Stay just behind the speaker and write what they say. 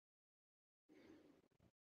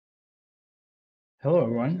Hello,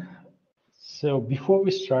 everyone. So before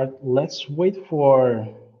we start, let's wait for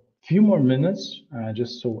a few more minutes,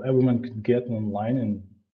 just so everyone could get online and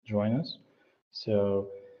join us. So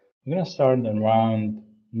I'm gonna start around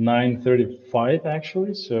 9:35,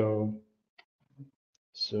 actually. So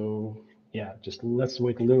yeah, just let's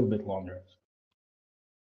wait a little bit longer.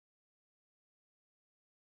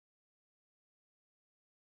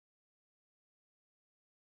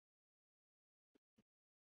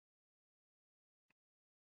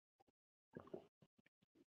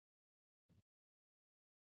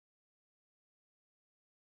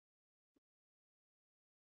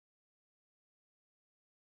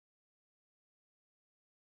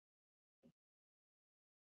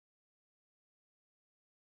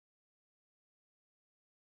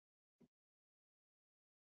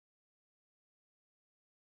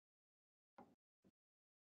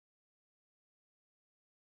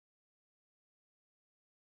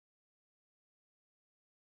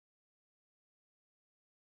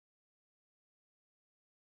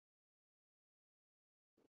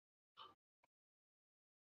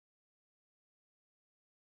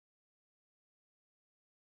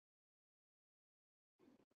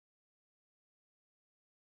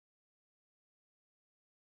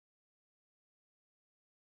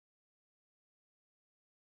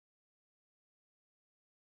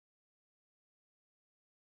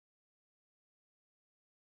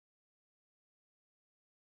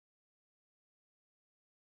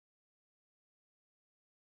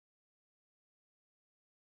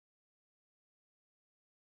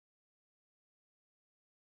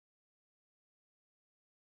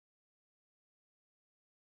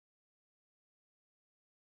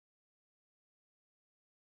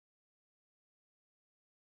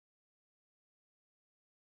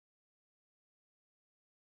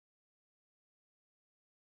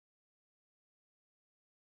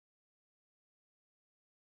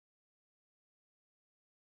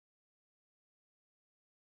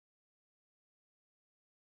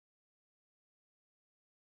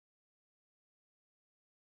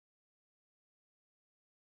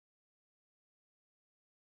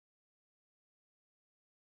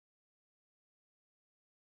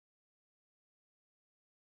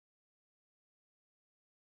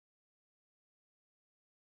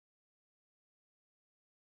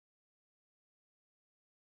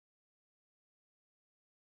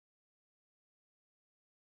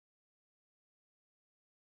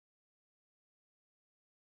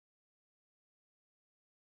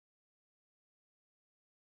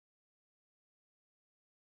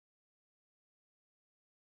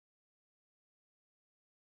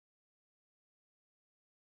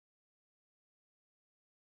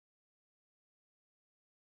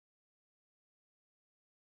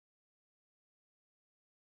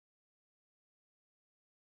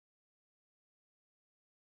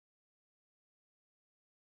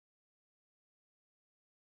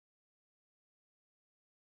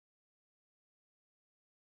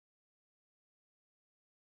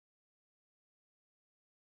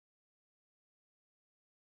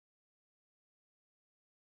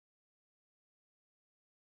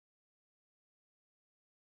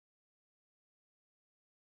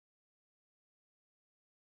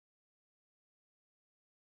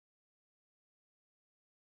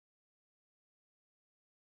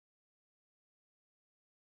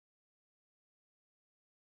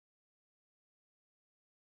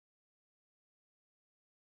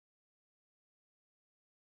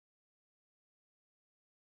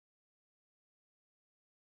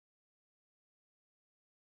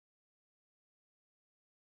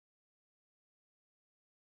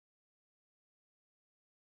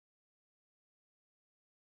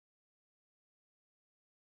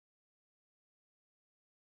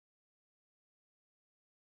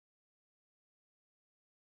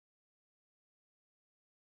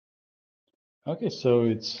 Okay, so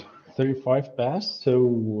it's 35 past, so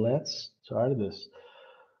let's start this.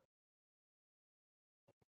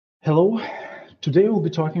 Hello, today we'll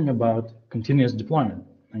be talking about continuous deployment.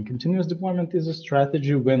 And continuous deployment is a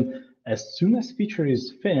strategy when, as soon as feature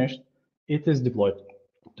is finished, it is deployed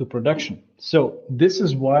to production. So this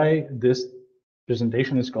is why this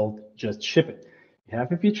presentation is called Just Ship It. You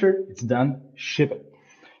have a feature, it's done, ship it.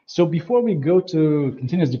 So before we go to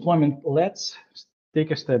continuous deployment, let's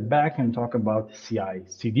take a step back and talk about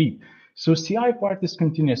CI/CD. So CI part is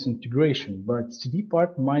continuous integration, but CD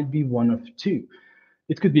part might be one of two.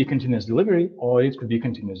 It could be a continuous delivery or it could be a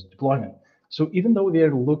continuous deployment. So even though they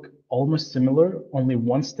look almost similar, only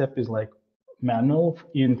one step is like manual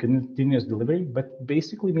in continuous delivery, but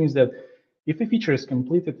basically means that if a feature is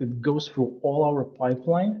completed, it goes through all our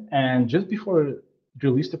pipeline, and just before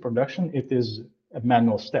release to production, it is a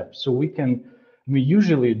manual step. So we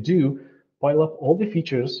usually do pile up all the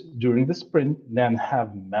features during the sprint, then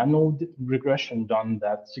have manual regression done,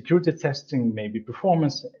 that security testing, maybe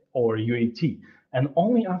performance or UAT. And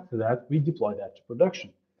only after that, we deploy that to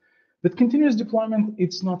production. With continuous deployment,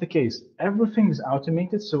 it's not the case. Everything is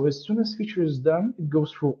automated, so as soon as feature is done, it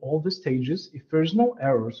goes through all the stages. If there's no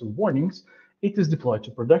errors or warnings, it is deployed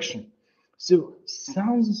to production. So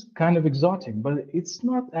sounds kind of exotic, but it's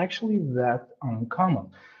not actually that uncommon.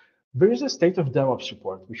 There is a state of DevOps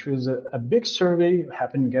report, which is a big survey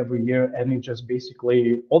happening every year, and it just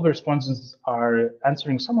basically all the respondents are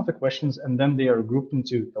answering some of the questions, and then they are grouped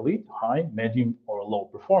into elite, high, medium, or low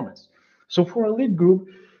performance. So for elite group,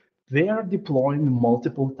 they are deploying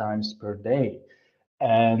multiple times per day.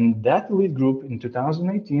 And that elite group in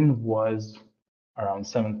 2018 was around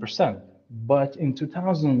 7%. But in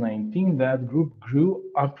 2019, that group grew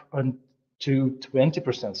up to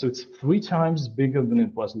 20%. So it's 3 times bigger than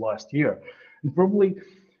it was last year. And probably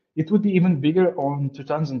it would be even bigger on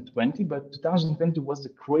 2020, but 2020 was a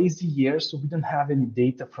crazy year, so we don't have any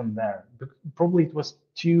data from there. Probably it was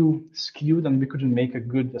too skewed and we couldn't make a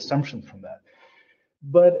good assumption from that.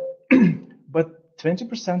 But but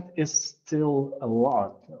 20% is still a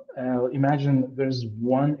lot. Imagine there's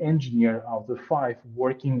one engineer out of 5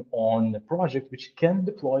 working on a project which can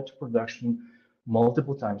deploy to production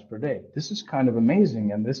multiple times per day. This is kind of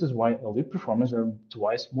amazing, and this is why elite performers are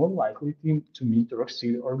twice more likely to meet or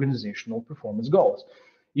exceed organizational performance goals.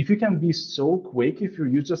 If you can be so quick, if your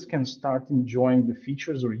users can start enjoying the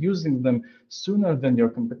features or using them sooner than your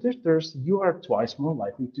competitors, you are twice more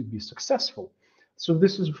likely to be successful. So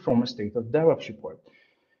this is from a state of DevOps report.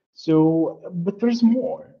 So, but there's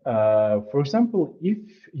more. For example, if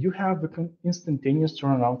you have an instantaneous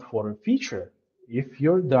turnaround for a feature, if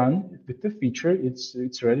you're done with the feature,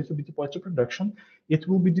 it's ready to be deployed to production, it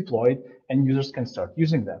will be deployed and users can start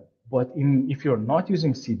using that. But if you're not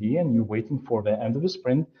using CD and you're waiting for the end of the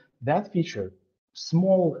sprint, that feature,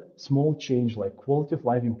 small change like quality of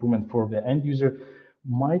life improvement for the end user,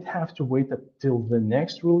 might have to wait until the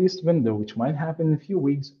next release window, which might happen in a few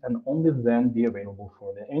weeks, and only then be available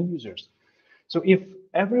for the end users. So if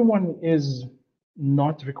everyone is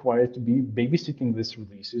not required to be babysitting these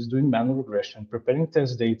releases, doing manual regression, preparing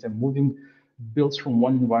test data, moving builds from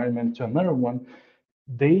one environment to another one,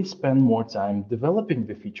 they spend more time developing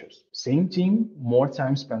the features. Same team, more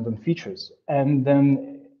time spent on features. And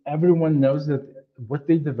then everyone knows that what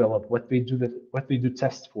they develop, what they do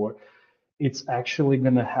tests for, it's actually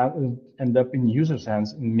going to end up in users'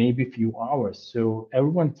 hands in maybe a few hours. So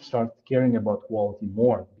everyone starts caring about quality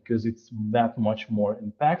more because it's that much more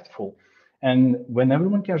impactful. And when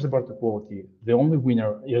everyone cares about the quality, the only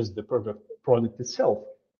winner is the product itself.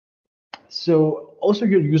 So also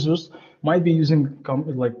your users might be using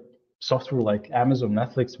like software like Amazon,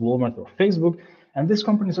 Netflix, Walmart, or Facebook, and these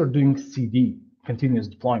companies are doing CD, continuous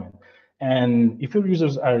deployment. And if your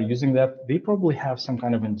users are using that, they probably have some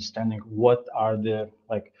kind of understanding what are the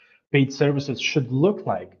paid services should look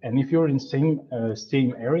like. And if you're in same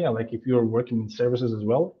area, like if you're working in services as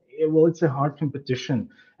well, it's a hard competition,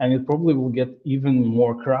 and it probably will get even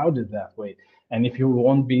more crowded that way. And if you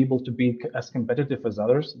won't be able to be as competitive as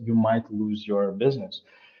others, you might lose your business.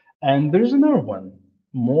 And there's another one,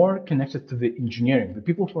 more connected to the engineering, the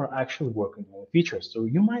people who are actually working on features. So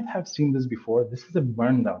you might have seen this before. This is a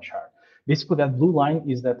burn down chart. Basically, that blue line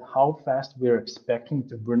is that how fast we're expecting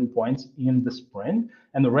to burn points in the sprint,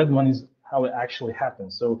 and the red one is how it actually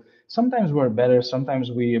happens. So sometimes we're better,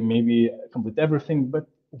 sometimes we maybe complete everything, but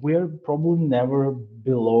we're probably never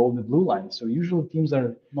below the blue line. So usually teams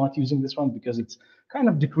are not using this one because it's kind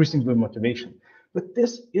of decreasing the motivation. But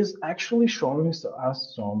this is actually showing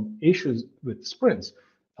us some issues with sprints.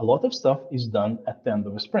 A lot of stuff is done at the end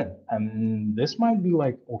of a sprint. And this might be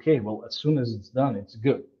like, okay, well, as soon as it's done, it's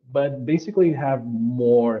good. But basically you have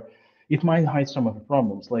more, it might hide some of the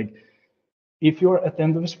problems. Like if you're at the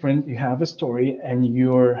end of a sprint, you have a story and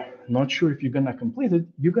you're not sure if you're gonna complete it,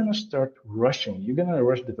 you're gonna start rushing. You're gonna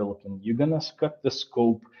rush development. You're gonna cut the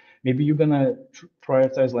scope. Maybe you're gonna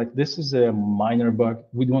prioritize like this is a minor bug.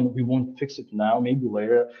 We won't fix it now. Maybe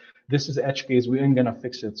later. This is edge case. We ain't gonna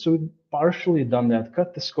fix it. So partially done that.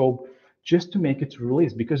 Cut the scope just to make it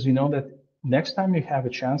release because you know that next time you have a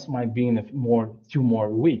chance might be in a few more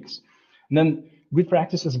weeks. And then good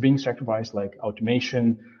practices being sacrificed like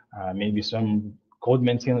automation, maybe some code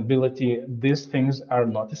maintainability. These things are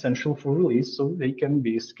not essential for release, so they can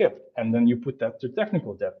be skipped. And then you put that to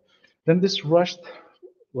technical debt. Then this rushed,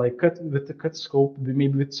 like cut scope,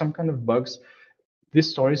 maybe with some kind of bugs, these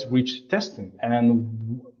stories reach testing,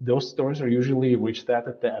 and those stories are usually reached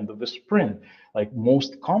at the end of the sprint. Like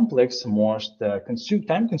most complex, most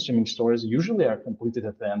time-consuming stories usually are completed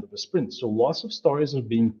at the end of the sprint. So lots of stories are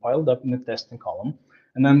being piled up in the testing column,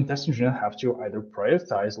 and then the test engineer have to either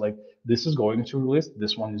prioritize, like this is going to release,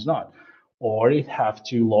 this one is not, or it have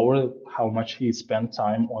to lower how much he spent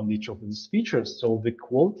time on each of these features, so the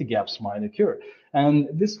quality gaps might occur. And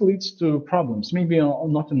this leads to problems, maybe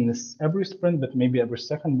not in this every sprint, but maybe every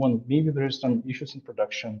second one. Maybe there's some issues in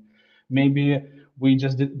production. Maybe we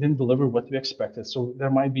just didn't deliver what we expected. So there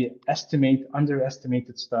might be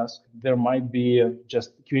underestimated stuff. There might be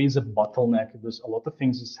just QA is a bottleneck. There's a lot of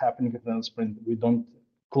things is happening within the sprint. We don't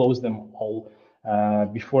close them all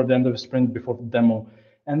before the end of the sprint, before the demo.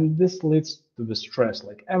 And this leads to the stress.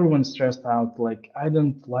 Like everyone's stressed out. Like I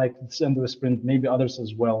don't like this end of the sprint, maybe others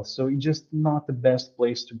as well. So it's just not the best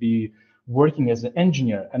place to be working as an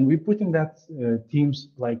engineer. And we're putting that teams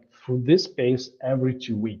like through this pace every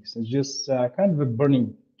 2 weeks. It's just kind of a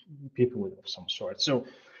burning people of some sort. So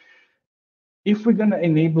if we're gonna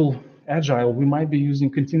enable Agile, we might be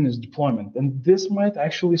using continuous deployment, and this might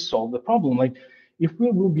actually solve the problem. Like if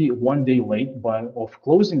we will be 1 day late of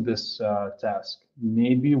closing this task,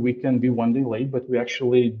 maybe we can be 1 day late, but we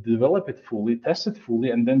actually develop it fully, test it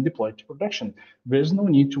fully, and then deploy it to production. There's no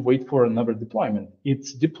need to wait for another deployment.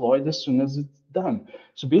 It's deployed as soon as it's done.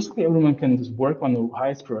 So basically everyone can just work on the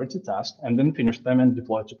highest priority task and then finish them and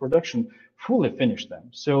deploy to production, fully finish them.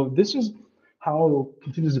 So this is how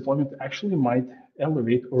continuous deployment actually might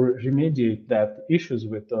elevate or remediate that issues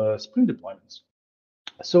with sprint deployments.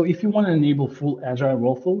 So if you want to enable full agile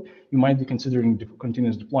workflow, you might be considering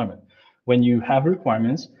continuous deployment. When you have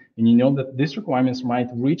requirements and you know that these requirements might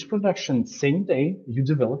reach production same day, you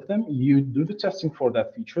develop them, you do the testing for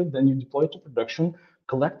that feature, then you deploy it to production,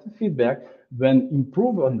 collect the feedback, then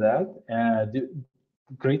improve on that,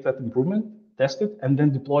 create that improvement, test it, and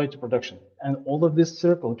then deploy it to production. And all of this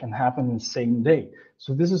circle can happen in the same day.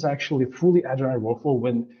 So this is actually fully agile workflow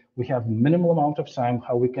when we have minimal amount of time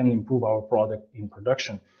how we can improve our product in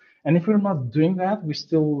production. And if we're not doing that, we're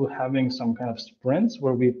still having some kind of sprints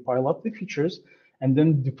where we pile up the features and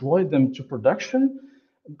then deploy them to production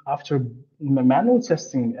after manually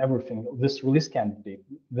testing everything, this release candidate,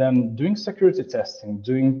 then doing security testing,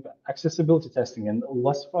 doing accessibility testing, and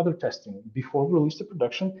lots of other testing before we release to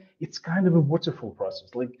production. It's kind of a waterfall process.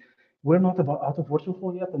 Like we're not out of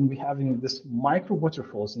waterfall yet, and we're having this micro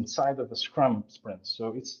waterfalls inside of the Scrum sprint.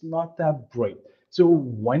 So it's not that great. So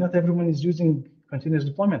why not everyone is using continuous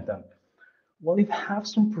deployment then? Well, it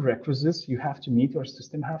has some prerequisites you have to meet, your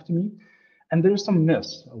system have to meet. And there are some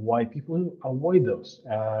myths why people avoid those.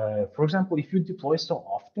 For example, if you deploy so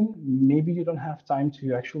often, maybe you don't have time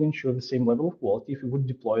to actually ensure the same level of quality if you would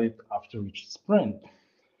deploy it after each sprint.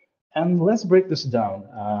 And let's break this down.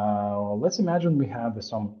 Let's imagine we have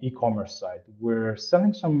some e-commerce site. We're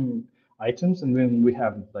selling some items, and then we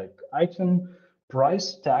have like item,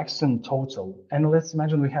 price, tax, and total. And let's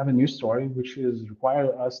imagine we have a new story, which is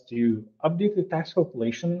require us to update the tax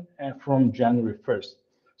calculation from January 1st.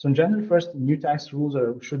 So on January 1st, new tax rules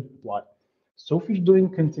should apply. So if you're doing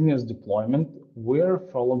continuous deployment, we're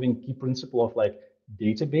following key principle of like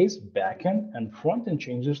database, backend, and front-end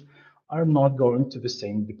changes are not going to the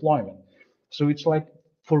same deployment. So it's like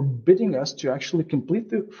forbidding us to actually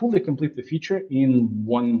fully complete the feature in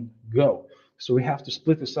one go. So we have to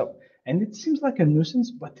split this up. And it seems like a nuisance,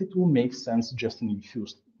 but it will make sense just in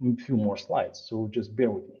a few more slides. So just bear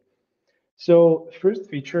with me. So first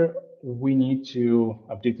feature, we need to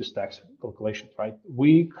update this tax calculation, right?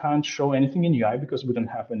 We can't show anything in UI because we don't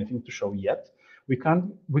have anything to show yet. We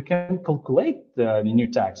can calculate the new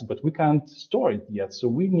tax, but we can't store it yet. So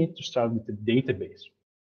we need to start with the database.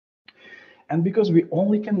 And because we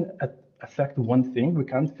only can affect one thing, we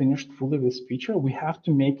can't finish fully this feature, we have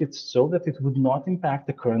to make it so that it would not impact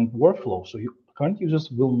the current workflow. So current users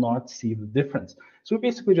will not see the difference. So we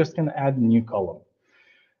basically just can add a new column.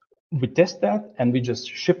 We test that and we just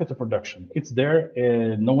ship it to production. It's there,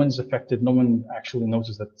 no one's affected, no one actually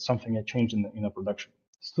notices that something had changed in a production.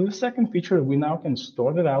 So the second feature, we now can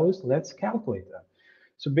store the values, let's calculate that.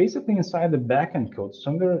 So basically inside the backend code,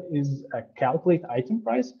 so there is a calculate item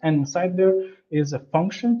price, and inside there is a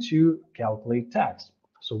function to calculate tax.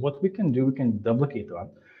 So what we can do, we can duplicate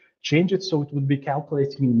that, change it so it would be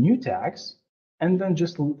calculating new tax, and then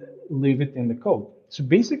just leave it in the code. So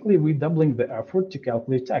basically, we're doubling the effort to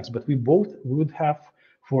calculate tax, but we would have,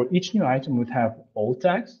 for each new item, would have old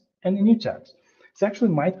tax and a new tax. This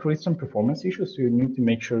actually might create some performance issues, so you need to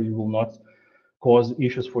make sure you will not cause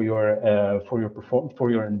issues for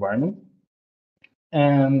your environment.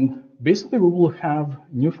 And basically, we will have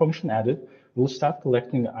new function added, we'll start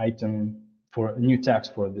collecting item for new tags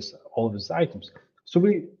for all of these items. So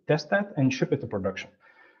we test that and ship it to production.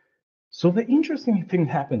 So the interesting thing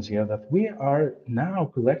happens here that we are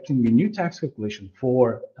now collecting a new tax calculation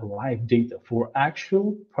for live data, for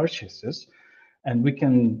actual purchases, and we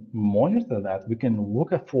can monitor that. We can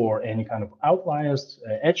look for any kind of outliers,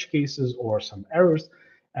 edge cases, or some errors.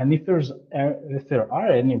 And if there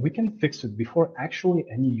are any, we can fix it before actually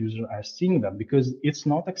any user are seeing them, because it's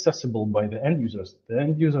not accessible by the end users. The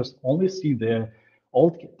end users only see the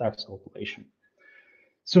old tax calculation.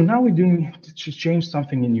 So now we do need to change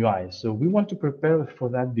something in UI. So we want to prepare for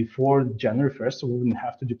that before January 1st, so we wouldn't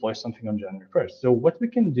have to deploy something on January 1st. So what we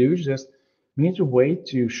can do is just, we need a way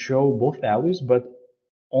to show both values, but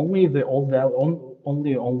only the old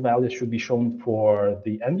values should be shown for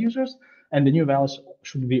the end users, and the new values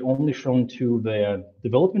should be only shown to the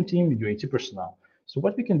development team, UAT personnel. So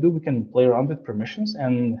what we can do, we can play around with permissions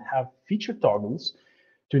and have feature toggles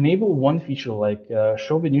to enable one feature, like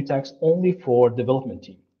show the new tags only for development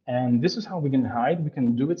team. And this is how we can hide. We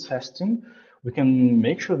can do its testing. We can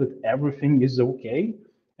make sure that everything is okay,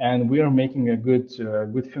 and we are making a good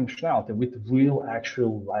functionality with real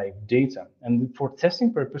actual live data. And for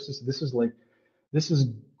testing purposes, this is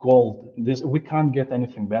gold. We can't get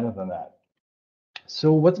anything better than that.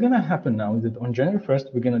 So what's going to happen now is that on January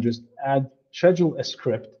 1st, we're going to just schedule a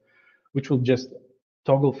script, which will just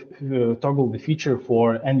toggle the feature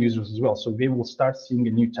for end users as well. So they will start seeing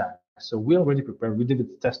a new tag. So we already prepared. We did the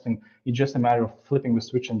testing. It's just a matter of flipping the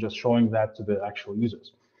switch and just showing that to the actual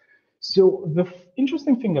users. So the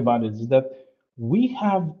interesting thing about it is that we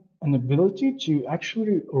have an ability to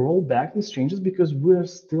actually roll back these changes, because we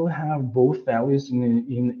still have both values in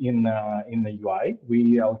the UI.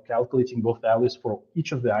 We are calculating both values for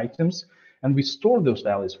each of the items, and we store those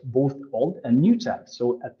values, both old and new tags.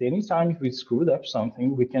 So at any time, if we screwed up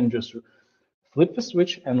something, we can just flip the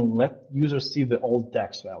switch and let users see the old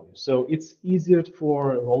tax value. So it's easier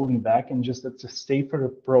for rolling back, and just it's a safer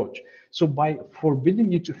approach. So by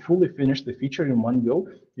forbidding you to fully finish the feature in one go,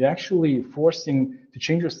 you're actually forcing to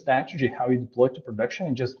change your strategy, how you deploy to production,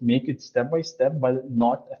 and just make it step by step, but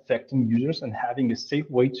not affecting users, and having a safe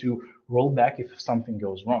way to roll back if something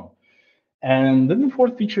goes wrong. And then the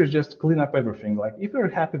fourth feature is just clean up everything. Like if you're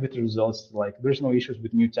happy with the results, like there's no issues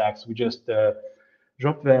with new tags, we just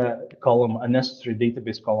drop the column, unnecessary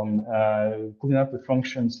database column, clean up the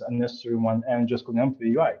functions, unnecessary one, and just clean up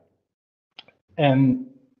the UI. And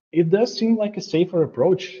it does seem like a safer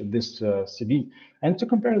approach, this CD. And to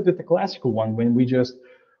compare it with the classical one, when we just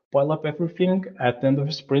pile up everything at the end of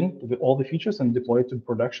a sprint with all the features and deploy it to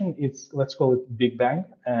production, it's, let's call it Big Bang.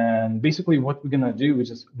 And basically what we're gonna do is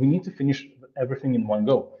just, we need to finish everything in one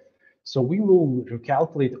go. So we will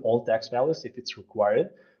recalculate all tax values if it's required,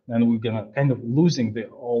 and we're gonna kind of losing the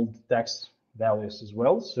old tax values as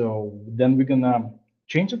well. So then we're gonna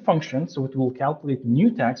change the function, so it will calculate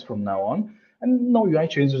new tax from now on, and no UI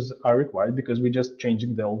changes are required because we're just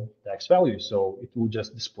changing the old tax value. So it will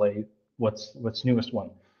just display what's newest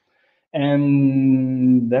one.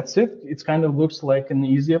 And that's it. It kind of looks like an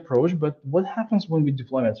easy approach, but what happens when we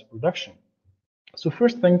deploy it to production? So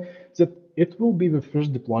first thing is that it will be the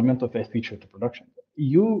first deployment of a feature to production.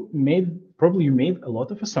 You made a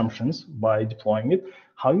lot of assumptions by deploying it.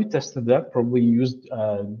 How you tested that, probably used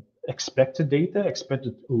expected data,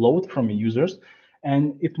 expected load from users,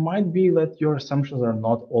 and it might be that your assumptions are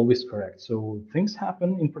not always correct. So things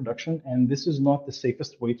happen in production, and this is not the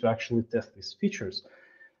safest way to actually test these features.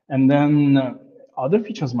 And then other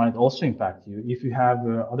features might also impact you. If you have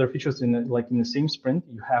other features in the same sprint,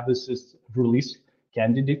 you have this release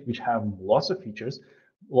candidate which have lots of features.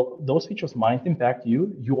 Well, those features might impact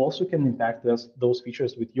you. You also can impact those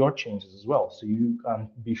features with your changes as well. So you can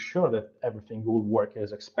be sure that everything will work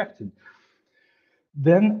as expected.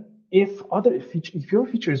 Then if your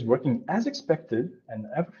feature is working as expected and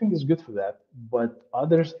everything is good for that, but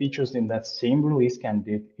other features in that same release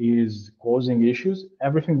candidate is causing issues,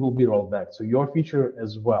 everything will be rolled back. So your feature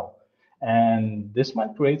as well. And this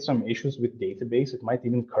might create some issues with database. It might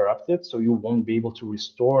even corrupt it, so you won't be able to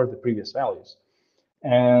restore the previous values.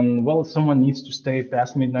 And well, someone needs to stay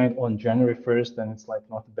past midnight on January 1st, and it's like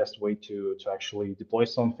not the best way to actually deploy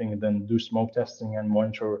something and then do smoke testing and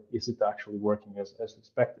monitor, is it actually working as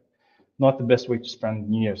expected? Not the best way to spend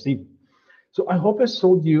New Year's Eve. So I hope I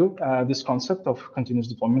sold you this concept of continuous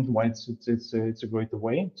deployment, why it's a great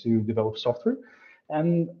way to develop software.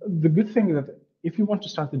 And the good thing is that if you want to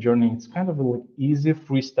start the journey, it's kind of an easy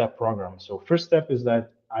three-step program. So first step is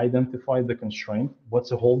that identify the constraint, what's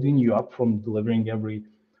holding you up from delivering every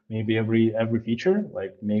feature.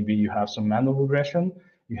 Like maybe you have some manual regression,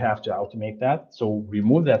 you have to automate that. So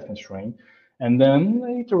remove that constraint. and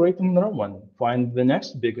then iterate on another one. Find the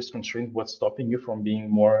next biggest constraint, what's stopping you from being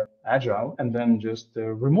more agile, and then just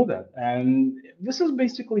remove that. And this is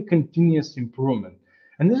basically continuous improvement.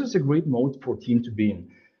 And this is a great mode for team to be in.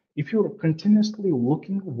 If you're continuously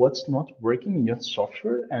looking what's not working in your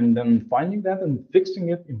software and then finding that and fixing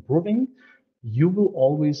it, improving, you will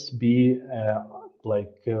always be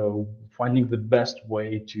finding the best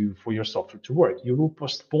way for your software to work. You will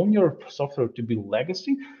postpone your software to be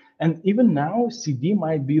legacy, and even now, CD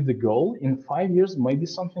might be the goal. In 5 years, maybe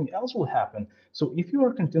something else will happen. So if you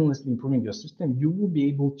are continuously improving your system, you will be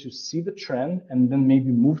able to see the trend and then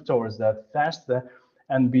maybe move towards that faster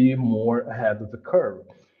and be more ahead of the curve.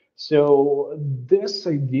 So this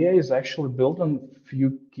idea is actually built on a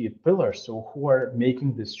few key pillars. So who are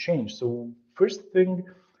making this change? So first thing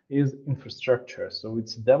is infrastructure. So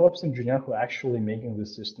it's DevOps engineer who are actually making the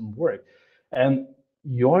system work. And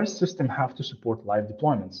your system have to support live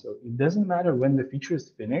deployments. So it doesn't matter when the feature is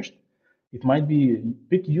finished. It might be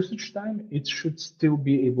peak usage time. It should still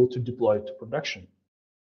be able to deploy to production.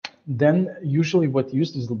 Then usually what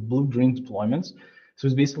used is the blue-green deployments. So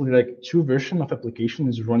it's basically like two versions of application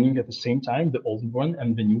is running at the same time, the old one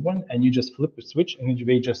and the new one, and you just flip a switch and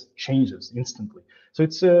it just changes instantly. So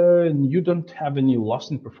it's you don't have any loss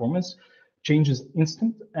in performance, changes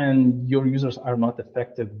instant, and your users are not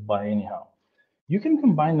affected by anyhow. You can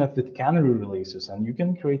combine that with canary releases, and you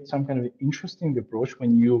can create some kind of interesting approach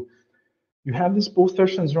when you have these both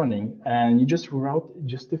versions running, and you just route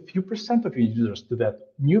just a few percent of your users to that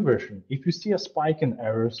new version. If you see a spike in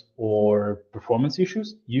errors or performance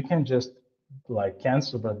issues, you can just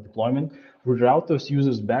cancel that deployment, reroute those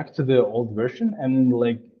users back to the old version, and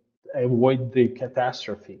avoid the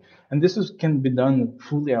catastrophe. And this can be done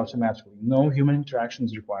fully automatically. No human interaction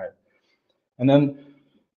is required. And then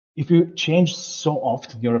if you change so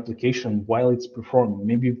often your application while it's performing,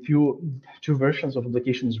 maybe two versions of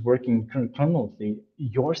application is working concurrently,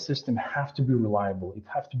 your system have to be reliable. It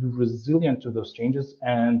have to be resilient to those changes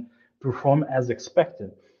and perform as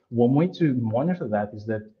expected. One way to monitor that is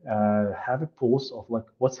that have a pulse of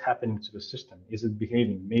what's happening to the system. Is it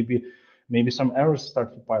behaving? Maybe some errors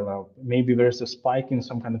start to pile out. Maybe there's a spike in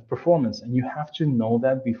some kind of performance, and you have to know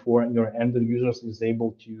that before your end users is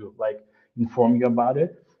able to inform you about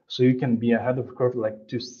it. So you can be ahead of the curve,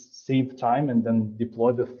 to save time and then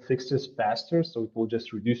deploy the fixes faster. So it will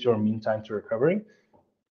just reduce your mean time to recovery.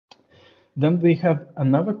 Then we have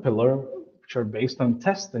another pillar, which are based on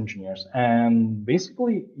test engineers. And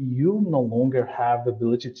basically, you no longer have the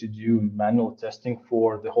ability to do manual testing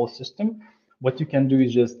for the whole system. What you can do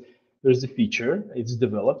is just, there's a feature, it's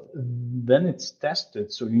developed, then it's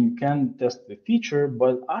tested. So you can test the feature,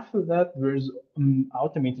 but after that, there's an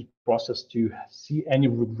automated process to see any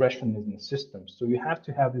regression in the system. So you have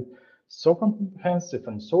to have it so comprehensive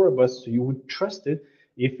and so robust, so you would trust it.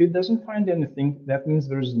 If it doesn't find anything, that means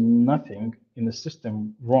there's nothing in the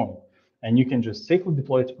system wrong, and you can just safely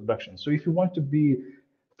deploy it to production. So if you want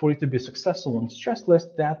for it to be successful and stressless,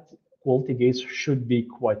 that quality gates should be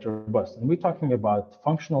quite robust. And we're talking about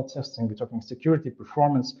functional testing, we're talking security,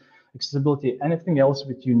 performance, accessibility, anything else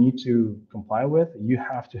that you need to comply with, you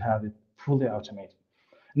have to have it fully automated.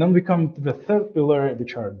 And then we come to the third pillar,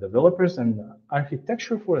 which are developers, and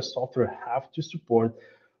architecture for a software have to support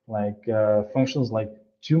functions like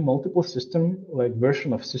two multiple system,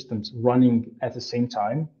 version of systems running at the same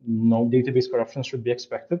time. No database corruption should be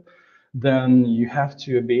expected. Then you have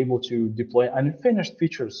to be able to deploy unfinished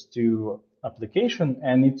features to application,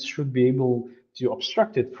 and it should be able to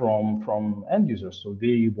abstract it from end users, so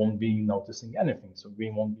they won't be noticing anything, so they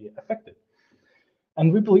won't be affected.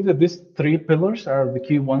 And we believe that these three pillars are the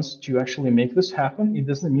key ones to actually make this happen. It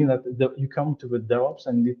doesn't mean that you come to the DevOps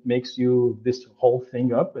and it makes you this whole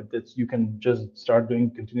thing up, that you can just start doing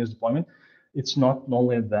continuous deployment. It's not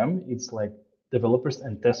only them, it's developers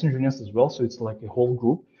and test engineers as well. So it's a whole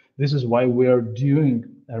group. This is why we are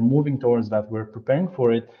moving towards that. We're preparing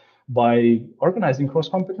for it by organizing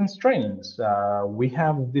cross-competence trainings. We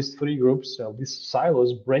have these three groups, these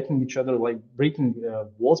silos, breaking each other, breaking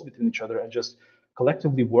walls between each other, and just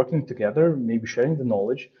collectively working together, maybe sharing the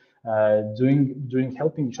knowledge,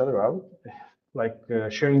 helping each other out,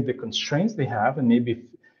 sharing the constraints they have, and maybe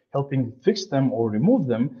helping fix them or remove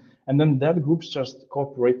them. And then that groups just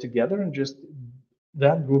cooperate together, and just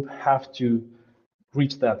that group have to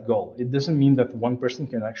reach that goal. It doesn't mean that one person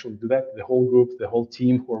can actually do that. The whole group, the whole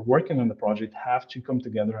team who are working on the project have to come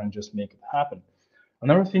together and just make it happen.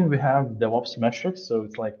 Another thing, we have DevOps metrics. So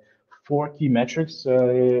it's 4 key metrics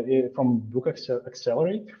from Book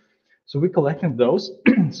Accelerate. So we're collecting those.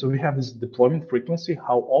 So we have this deployment frequency,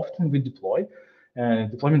 how often we deploy.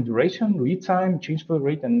 deployment duration, lead time, change failure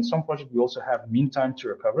rate, and in some projects we also have mean time to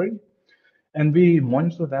recovery. And we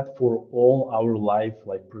monitor that for all our live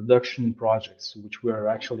like production projects, which we are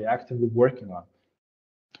actually actively working on.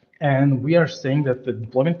 And we are saying that the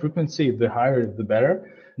deployment frequency, the higher, the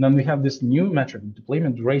better. And then we have this new metric,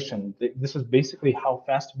 deployment duration. This is basically how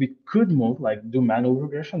fast we could move, like do manual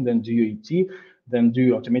regression, then do UAT, then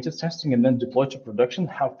do automated testing, and then deploy to production,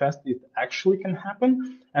 how fast it actually can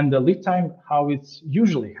happen, and the lead time, how it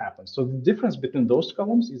usually happens. So the difference between those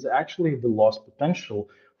columns is actually the loss potential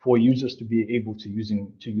for users to be able to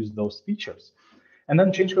use those features. And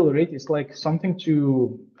then change failure rate is like something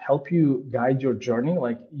to help you guide your journey.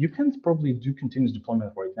 Like you can probably do continuous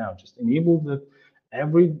deployment right now. Just enable that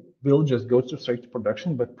every build just goes straight to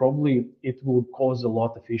production, but probably it will cause a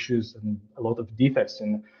lot of issues and a lot of defects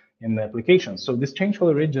in the application. So this change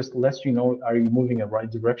failure rate just lets you know, are you moving in the right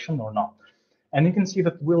direction or not? And you can see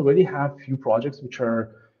that we already have few projects which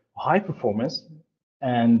are high performance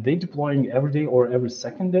and they deploying every day or every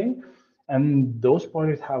second day. And those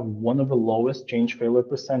projects have one of the lowest change failure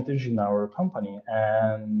percentage in our company.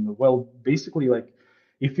 And well, basically, like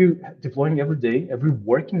if you deploying every day, every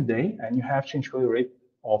working day, and you have change failure rate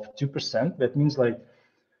of 2%, that means like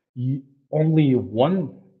only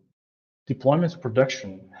one deployments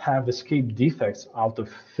production have escaped defects out of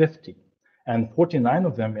 50. And 49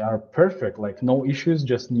 of them are perfect, like no issues,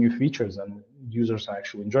 just new features, and users are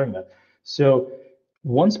actually enjoying that. So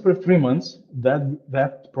once per 3 months,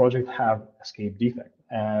 that project have escape defect,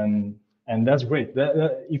 and that's great.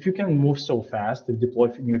 If you can move so fast to deploy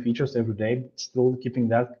new features every day, still keeping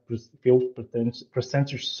that fail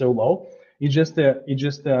percentage so low, it just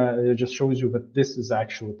shows you that this is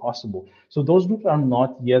actually possible. So those groups are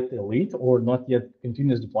not yet elite or not yet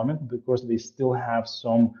continuous deployment because they still have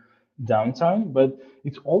some downtime, but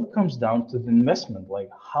it all comes down to the investment. Like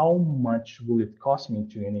how much will it cost me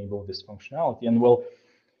to enable this functionality? And well,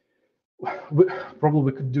 probably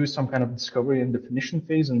we could do some kind of discovery and definition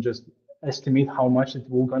phase and just estimate how much it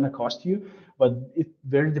will gonna cost you, but it's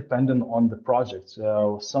very dependent on the project.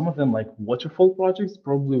 So some of them, like waterfall projects,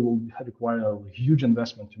 probably will require a huge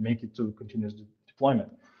investment to make it to continuous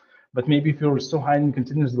deployment. But maybe if you're so high in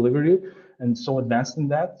continuous delivery and so advanced in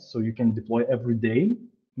that, so you can deploy every day,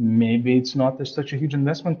 maybe it's not such a huge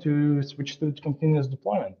investment to switch to continuous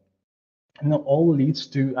deployment. And it all leads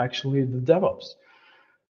to actually the DevOps.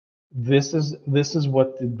 This is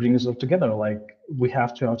what it brings all together. Like we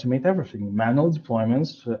have to automate everything, manual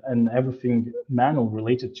deployments, and everything manual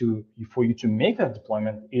related to for you to make that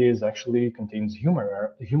deployment is actually contains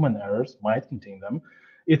human errors, might contain them.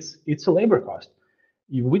 It's a labor cost.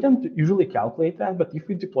 We don't usually calculate that, but if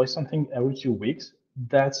we deploy something every 2 weeks,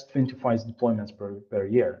 that's 25 deployments per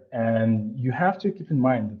year. And you have to keep in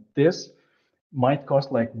mind that this might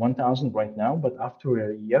cost like 1,000 right now, but after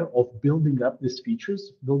a year of building up these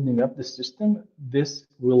features, building up the system, this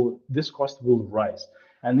cost will rise.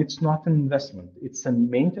 And it's not an investment. It's a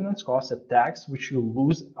maintenance cost, a tax, which you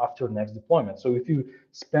lose after next deployment. So if you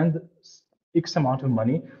spend X amount of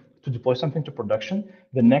money to deploy something to production,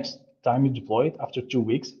 the next time you deploy it after 2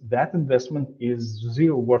 weeks, that investment is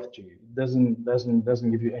zero worth to you. It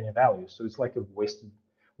doesn't give you any value. So it's like a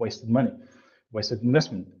wasted money, wasted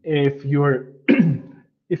investment. If you're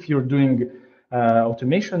if you're doing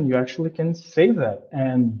automation, you actually can save that,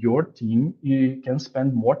 and your team, you can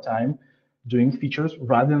spend more time doing features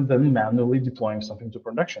rather than manually deploying something to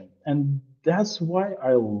production. And that's why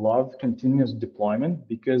I love continuous deployment,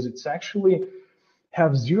 because it's actually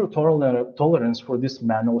have zero tolerance for this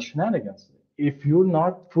manual shenanigans. If you're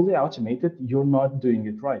not fully automated, you're not doing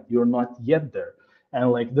it right. You're not yet there.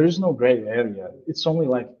 And like, there's no gray area. It's only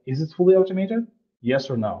like, is it fully automated? Yes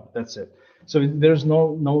or no, that's it. So there's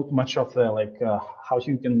no much of how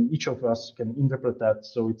you can, each of us can interpret that.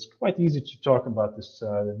 So it's quite easy to talk about this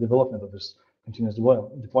development of this continuous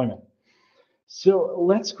deployment. So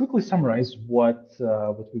let's quickly summarize what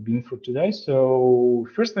we've been through today. So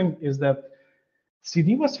first thing is that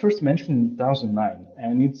CD was first mentioned in 2009,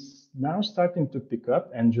 and it's now starting to pick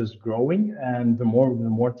up and just growing. And the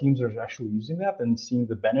more teams are actually using that and seeing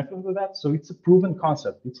the benefit of that. So it's a proven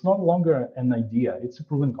concept. It's no longer an idea. It's a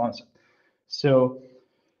proven concept. So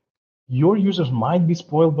your users might be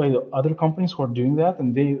spoiled by the other companies who are doing that,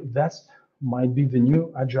 and that's might be the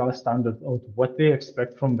new agile standard of what they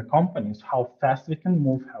expect from the companies, how fast they can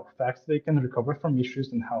move, how fast they can recover from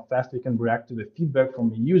issues, and how fast they can react to the feedback from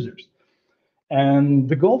the users. And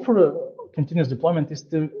the goal for a continuous deployment is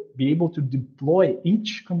to be able to deploy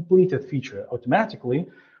each completed feature automatically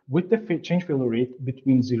with the change failure rate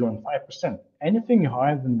between 0 and 5%. Anything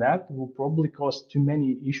higher than that will probably cause too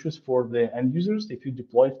many issues for the end users if you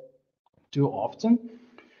deploy too often.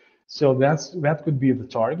 So that could be the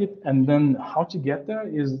target. And then how to get there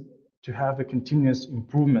is to have a continuous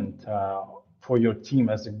improvement for your team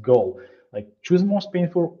as a goal. Like choose most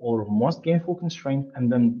painful or most gainful constraint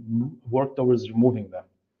and then work towards removing them.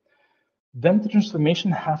 Then the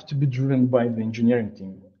transformation have to be driven by the engineering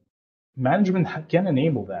team. Management can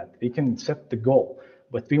enable that. They can set the goal,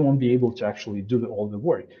 but they won't be able to actually do all the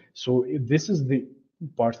work. So this is the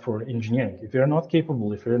part for engineering. If you're not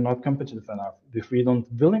capable, if you're not competitive enough, if you're not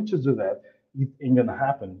willing to do that, it ain't gonna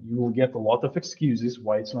happen. You will get a lot of excuses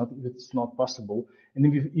why it's not possible.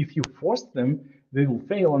 And if you force them, they will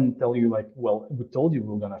fail and tell you like, well, we told you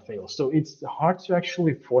we're gonna fail. So it's hard to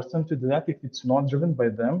actually force them to do that. If it's not driven by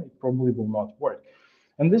them, it probably will not work.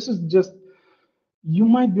 And this is just, you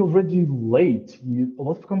might be already late. A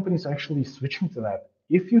lot of companies are actually switching to that.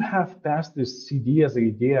 If you have passed this CD as an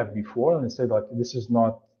idea before and said like, this is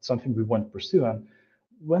not something we want to pursue, and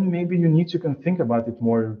when maybe you need to think about it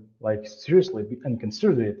more like seriously and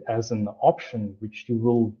consider it as an option which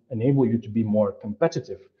will enable you to be more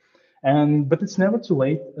competitive. But it's never too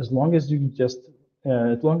late as long as you just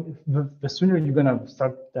the sooner you're gonna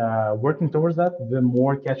start working towards that, the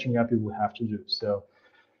more catching up you will have to do. So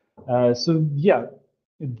yeah,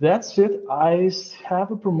 that's it. I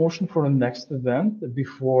have a promotion for the next event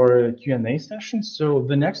before Q&A session. So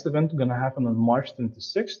the next event is going to happen on March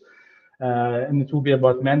 26th. And it will be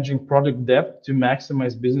about managing product depth to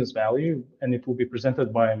maximize business value. And it will be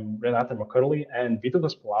presented by Renata Makarli and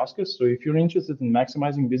Vytautas Paulauskas. So if you're interested in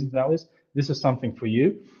maximizing business values, this is something for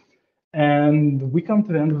you. And we come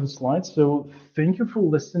to the end of the slide. So thank you for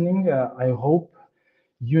listening. I hope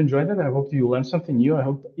you enjoyed it. I hope you learned something new. I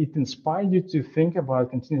hope it inspired you to think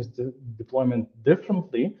about continuous deployment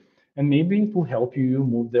differently, and maybe it will help you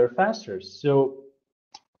move there faster. So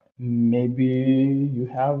maybe you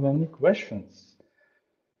have any questions.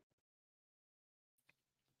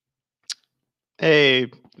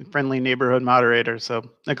 Hey, friendly neighborhood moderator. So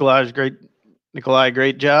Nikolai,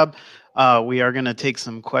 great job. We are going to take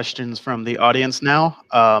some questions from the audience now.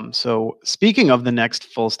 So speaking of the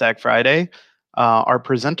next Full Stack Friday, our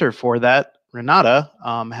presenter for that, Renata,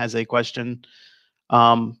 has a question.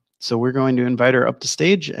 So we're going to invite her up to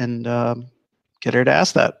stage and get her to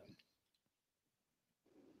ask that.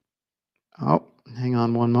 Oh, hang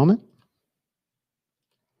on one moment.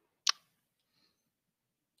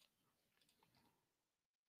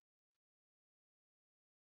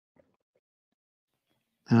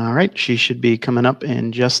 All right, she should be coming up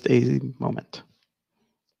in just a moment.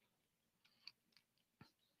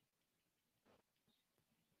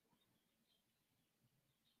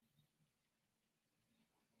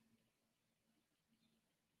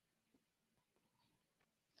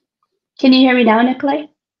 Can you hear me now, Nikolai?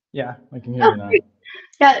 Yeah, I can hear you now.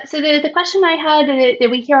 Yeah, so the question I had that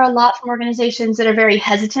we hear a lot from organizations that are very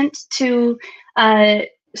hesitant to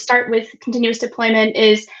start with continuous deployment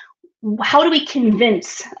is, how do we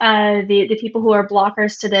convince the people who are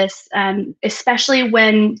blockers to this, especially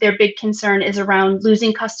when their big concern is around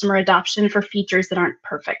losing customer adoption for features that aren't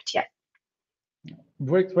perfect yet?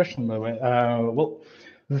 Great question, by the way. Well,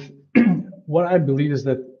 what I believe is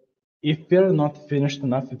that if they're not finished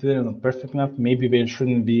enough, if they're not perfect enough, maybe they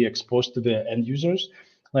shouldn't be exposed to the end users.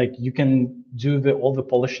 Like you can do all the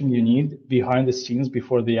polishing you need behind the scenes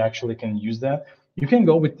before they actually can use that. You can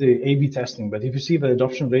go with the A/B testing, but if you see the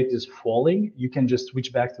adoption rate is falling, you can just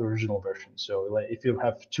switch back to the original version. So like if you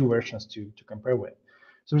have two versions to compare with.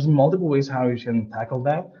 So there's multiple ways how you can tackle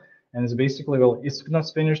that. And it's basically, well, it's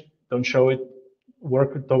not finished, don't show it,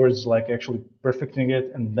 work towards like actually perfecting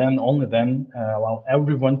it, and then only then allow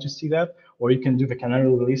everyone to see that. Or you can do the canary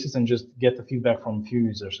releases and just get the feedback from a few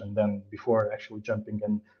users, and then before actually jumping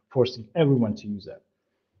and forcing everyone to use that.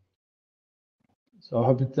 So I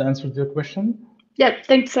hope it answered your question. Yeah,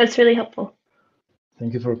 thanks. That's really helpful.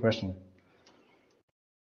 Thank you for your question.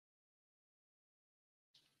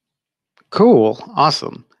 Cool,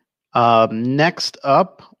 awesome. Next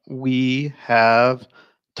up, we have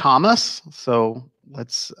Thomas. So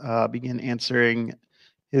let's begin answering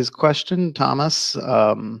his question. Thomas,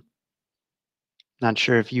 not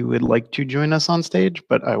sure if you would like to join us on stage,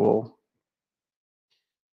 but I will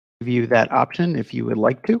give you that option if you would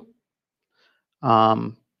like to.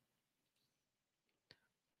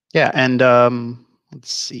 Yeah, and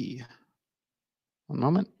let's see. One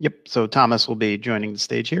moment. Yep, so Thomas will be joining the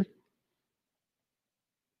stage here.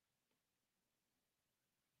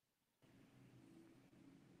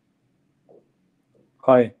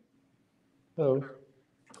 Hi. Hello.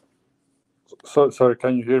 So sorry,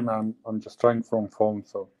 can you hear me? I'm just trying from phone,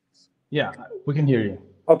 so. Yeah, we can hear you.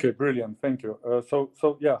 Okay, brilliant. Thank you.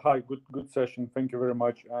 So yeah, hi. Good session. Thank you very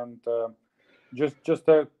much. And just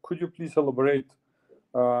could you please elaborate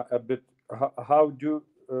a bit? How do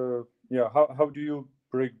you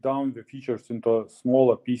break down the features into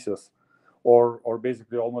smaller pieces, or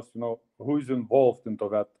basically almost who is involved into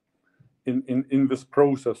that in this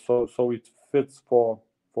process, so it fits for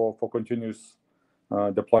continuous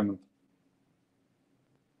deployment?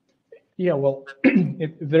 Yeah, well,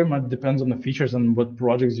 it very much depends on the features and what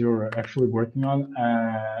projects you're actually working on.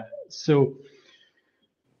 So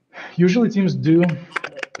usually teams do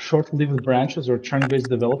short-lived branches or churn-based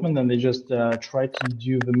development, and they just try to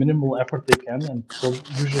do the minimal effort they can, and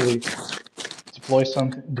usually deploy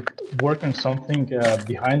something, work on something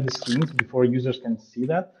behind the scenes before users can see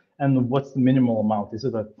that. And what's the minimal amount? Is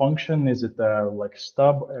it a function? Is it like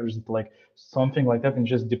stub? Or is it like something like that? And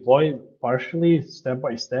just deploy partially, step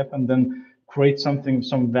by step, and then create something,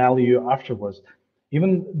 some value afterwards.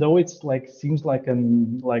 Even though it's like seems like a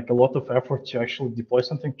lot of effort to actually deploy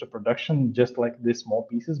something to production, just like these small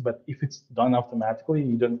pieces. But if it's done automatically,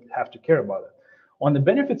 you don't have to care about it. On the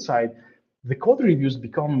benefit side, the code reviews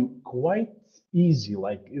become quite easy.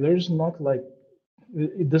 Like there's not like,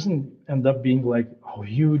 it doesn't end up being like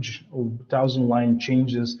huge 1,000-line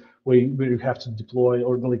changes where you have to deploy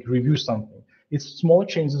or like review something. It's small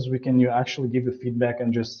changes you actually give the feedback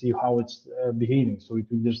and just see how it's behaving. So you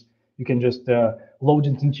can just load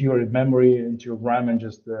it into your memory, into your RAM, and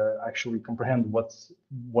just actually comprehend what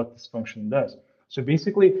this function does. So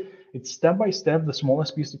basically, it's step by step, the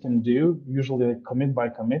smallest piece you can do, usually like commit by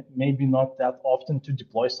commit, maybe not that often to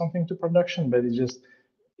deploy something to production, but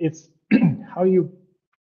it's how you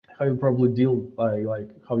probably deal by like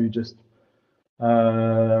how you just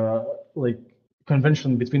like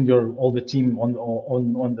convention between all the team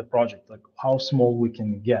on the project, like how small we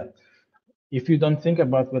can get. If you don't think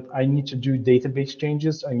about what I need to do database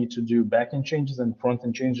changes, I need to do backend changes and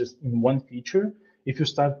front-end changes in one feature, if you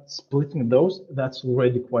start splitting those, that's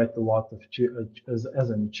already quite a lot of as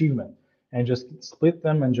an achievement. And just split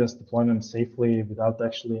them and just deploy them safely without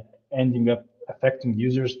actually ending up affecting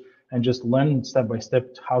users, and just learn step by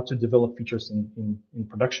step how to develop features in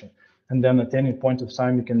production. And then at any point of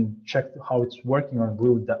time, you can check how it's working on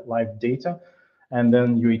real live data. And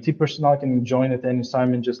then UAT personnel can join at any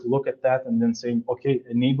time and just look at that and then say, okay,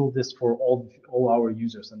 enable this for all our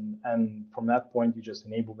users. And from that point, you just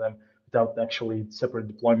enable them without actually separate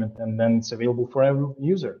deployment, and then it's available for every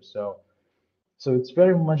user. So it's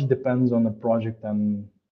very much depends on the project, and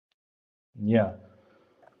yeah.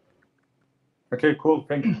 Okay, cool.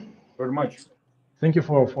 Thank you very much. Thank you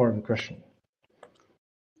for the question.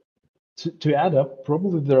 To add up,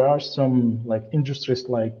 probably there are some like industries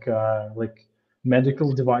like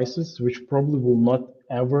medical devices, which probably will not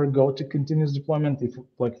ever go to continuous deployment. If,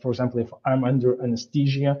 like, for example, if I'm under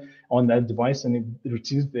anesthesia on that device and it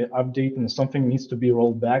receives the update and something needs to be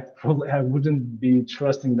rolled back, probably I wouldn't be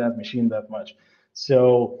trusting that machine that much.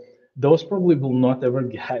 So those probably will not ever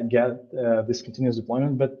get this continuous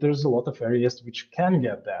deployment, but there's a lot of areas which can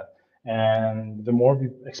get that. And the more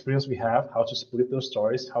experience we have, how to split those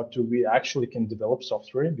stories, we actually can develop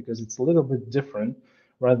software, because it's a little bit different.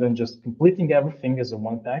 Rather than just completing everything as a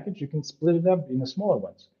one package, you can split it up in smaller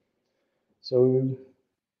ones. So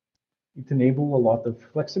it enables a lot of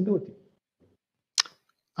flexibility.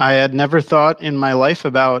 I had never thought in my life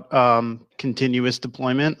about continuous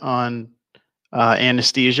deployment on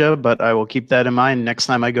anesthesia, but I will keep that in mind next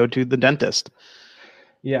time I go to the dentist.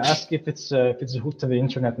 Yeah, ask if it's hooked to the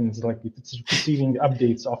internet and it's like if it's receiving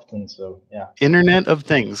updates often. So yeah. Internet of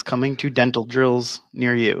Things coming to dental drills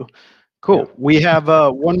near you. Cool. Yeah. We have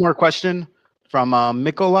one more question from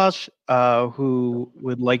Mikolas, who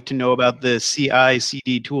would like to know about the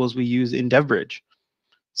CI/CD tools we use in DevBridge.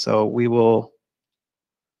 So we will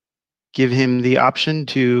give him the option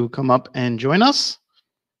to come up and join us.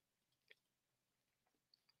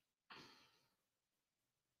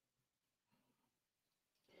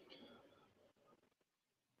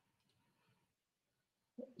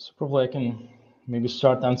 So probably I can maybe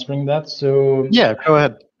start answering that. So yeah, go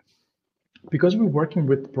ahead. Because we're working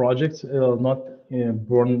with projects not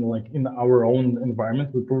born like in our own environment,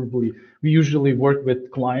 we usually work with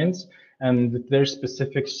clients and with their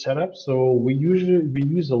specific setup. So we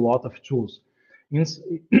use a lot of tools. In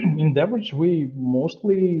DevBridge, we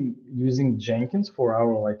mostly using Jenkins for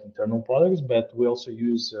our like internal products, but we also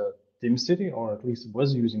use TeamCity, or at least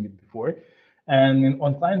was using it before. And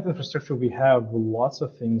on client infrastructure, we have lots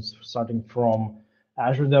of things, starting from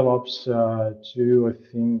Azure DevOps to, I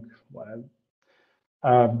think,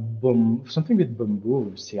 something with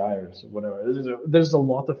Bamboo, CI or whatever. There's a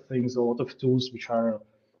lot of things, a lot of tools which are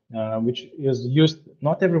which is used.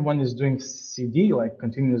 Not everyone is doing CD, like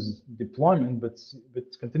continuous deployment, but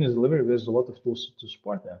with continuous delivery, there's a lot of tools to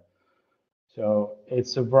support that. So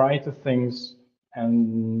it's a variety of things,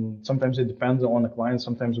 and sometimes it depends on the client.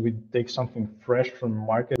 Sometimes we take something fresh from the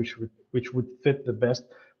market, which would fit the best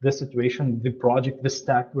the situation, the project, the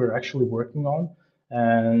stack we're actually working on.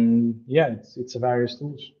 And yeah, it's a various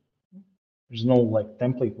tools. There's no like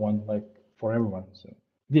template one like for everyone. So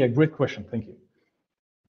yeah, great question. Thank you.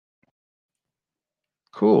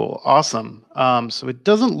 Cool. Awesome. So it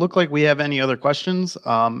doesn't look like we have any other questions.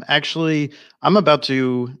 Actually, I'm about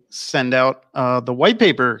to send out the white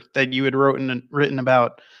paper that you had written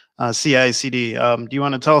about CI/CD. Do you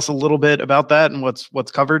want to tell us a little bit about that and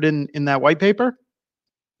what's covered in that white paper?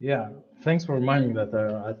 Yeah, thanks for reminding that.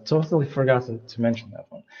 I totally forgot to mention that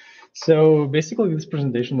one. So basically, this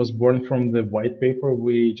presentation was born from the white paper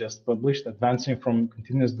we just published, Advancing from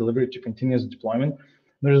Continuous Delivery to Continuous Deployment.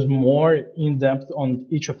 There's more in depth on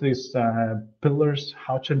each of these pillars,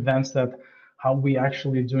 how to advance that, how we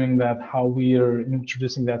actually doing that, how we are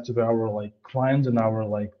introducing that to our like clients and our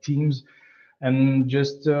like teams. And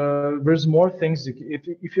just there's more things.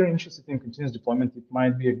 If you're interested in continuous deployment, it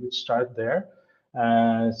might be a good start there.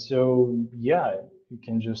 So yeah, you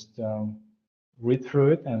can just read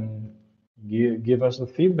through it and give us the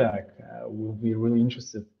feedback. We'll be really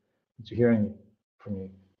interested to hearing from you.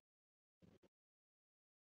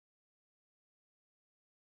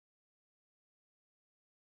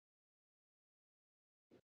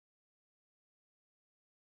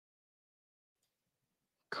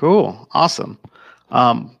 Cool. Awesome.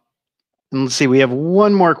 And let's see, we have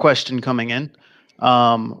one more question coming in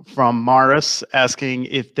from Maris asking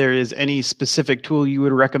if there is any specific tool you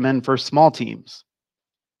would recommend for small teams.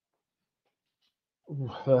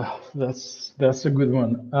 That's a good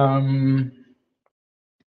one.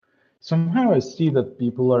 Somehow I see that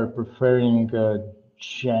people are preferring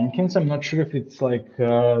Jenkins. I'm not sure if it's like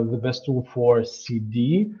the best tool for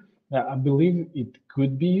CD. I believe it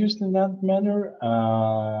could be used in that manner,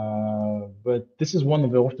 but this is one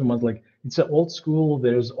of the often ones. Like it's an old school.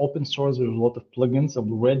 There's open source. There's a lot of plugins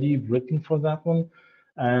already written for that one,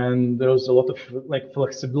 and there's a lot of like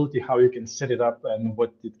flexibility how you can set it up and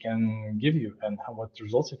what it can give you and what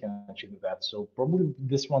results you can achieve with that. So probably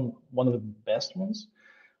this one of the best ones.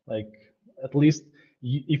 Like at least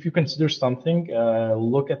if you consider something,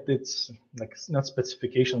 look at its like not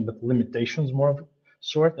specification but limitations more of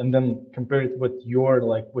sort, and then compare it with your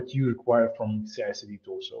like what you require from CI/CD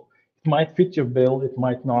tool. So it might fit your bill, it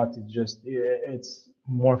might not. It's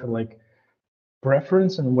more of a like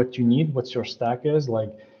preference and what you need, what your stack is.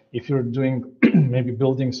 Like if you're doing maybe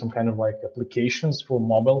building some kind of like applications for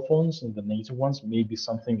mobile phones and the native ones, maybe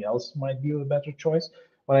something else might be a better choice.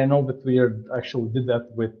 But I know that we actually did that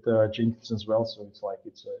with Jenkins as well, so it's like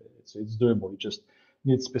it's doable. You just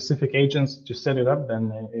need specific agents to set it up,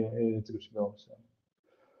 then it's good to go.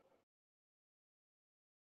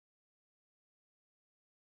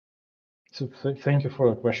 So thank you for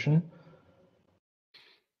the question.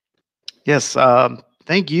 Yes,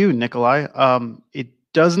 thank you, Nikolai. It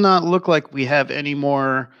does not look like we have any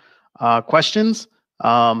more questions.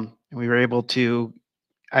 We were able to,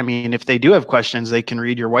 I mean, if they do have questions, they can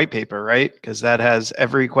read your white paper, right? Because that has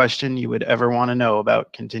every question you would ever want to know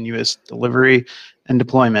about continuous delivery and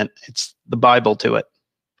deployment. It's the Bible to it.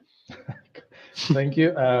 Thank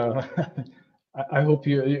you. I hope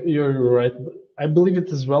you're right. I believe it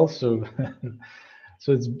as well. So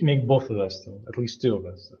so it's make both of us, at least two of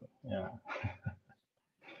us. So, yeah.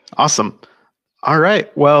 Awesome. All right.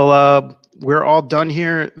 Well, we're all done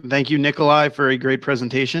here. Thank you, Nikolai, for a great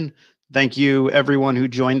presentation. Thank you, everyone who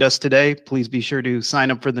joined us today. Please be sure to sign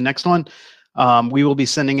up for the next one. We will be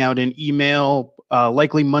sending out an email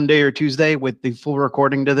likely Monday or Tuesday with the full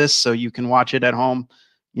recording to this, so you can watch it at home.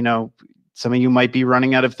 You know, some of you might be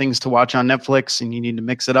running out of things to watch on Netflix and you need to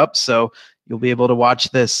mix it up. So you'll be able to watch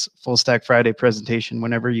this Full Stack Friday presentation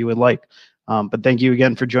whenever you would like. But thank you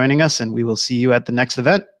again for joining us, and we will see you at the next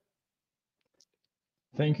event.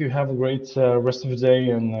 Thank you. Have a great rest of the day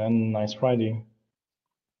and nice Friday.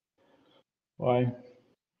 Bye.